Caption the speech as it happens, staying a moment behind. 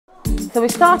So we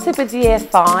started with year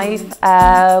 5.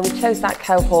 We chose that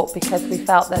cohort because we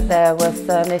felt that there were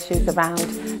some issues around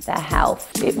their health.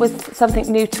 It was something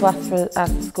new to us as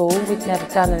a school. We'd never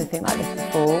done anything like this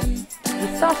before. We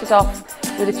started off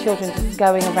with the children just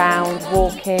going around,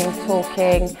 walking,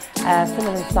 talking. Some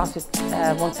of them started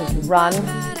wanting to run,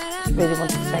 really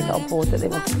wanted to take it on board that they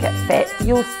wanted to get fit.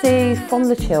 You'll see from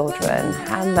the children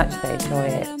how much they enjoy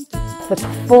it. The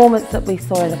performance that we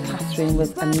saw in the classroom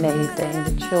was amazing.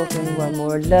 The children were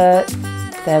more alert.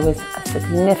 There was a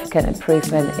significant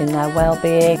improvement in their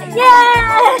well-being.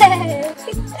 Yay!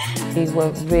 We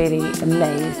were really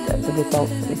amazed at the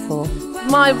results that we saw.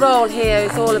 My role here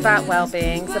is all about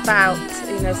well-being. It's about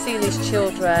seeing these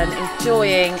children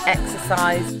enjoying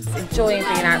exercise, enjoying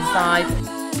being outside.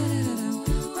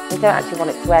 We don't actually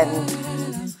want it to end